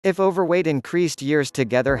If overweight increased years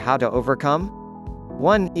together, how to overcome?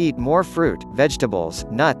 1. Eat more fruit, vegetables,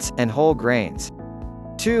 nuts, and whole grains.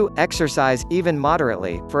 2. Exercise, even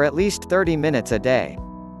moderately, for at least 30 minutes a day.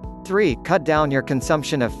 3. Cut down your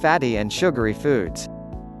consumption of fatty and sugary foods.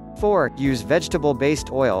 4. Use vegetable-based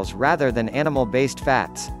oils rather than animal-based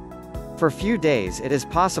fats. For few days it is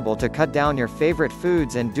possible to cut down your favorite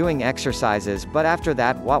foods and doing exercises, but after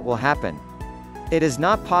that what will happen? It is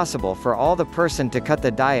not possible for all the person to cut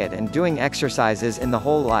the diet and doing exercises in the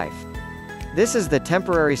whole life. This is the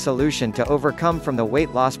temporary solution to overcome from the weight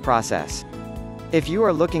loss process. If you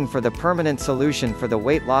are looking for the permanent solution for the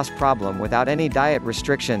weight loss problem without any diet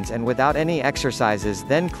restrictions and without any exercises,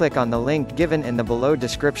 then click on the link given in the below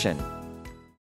description.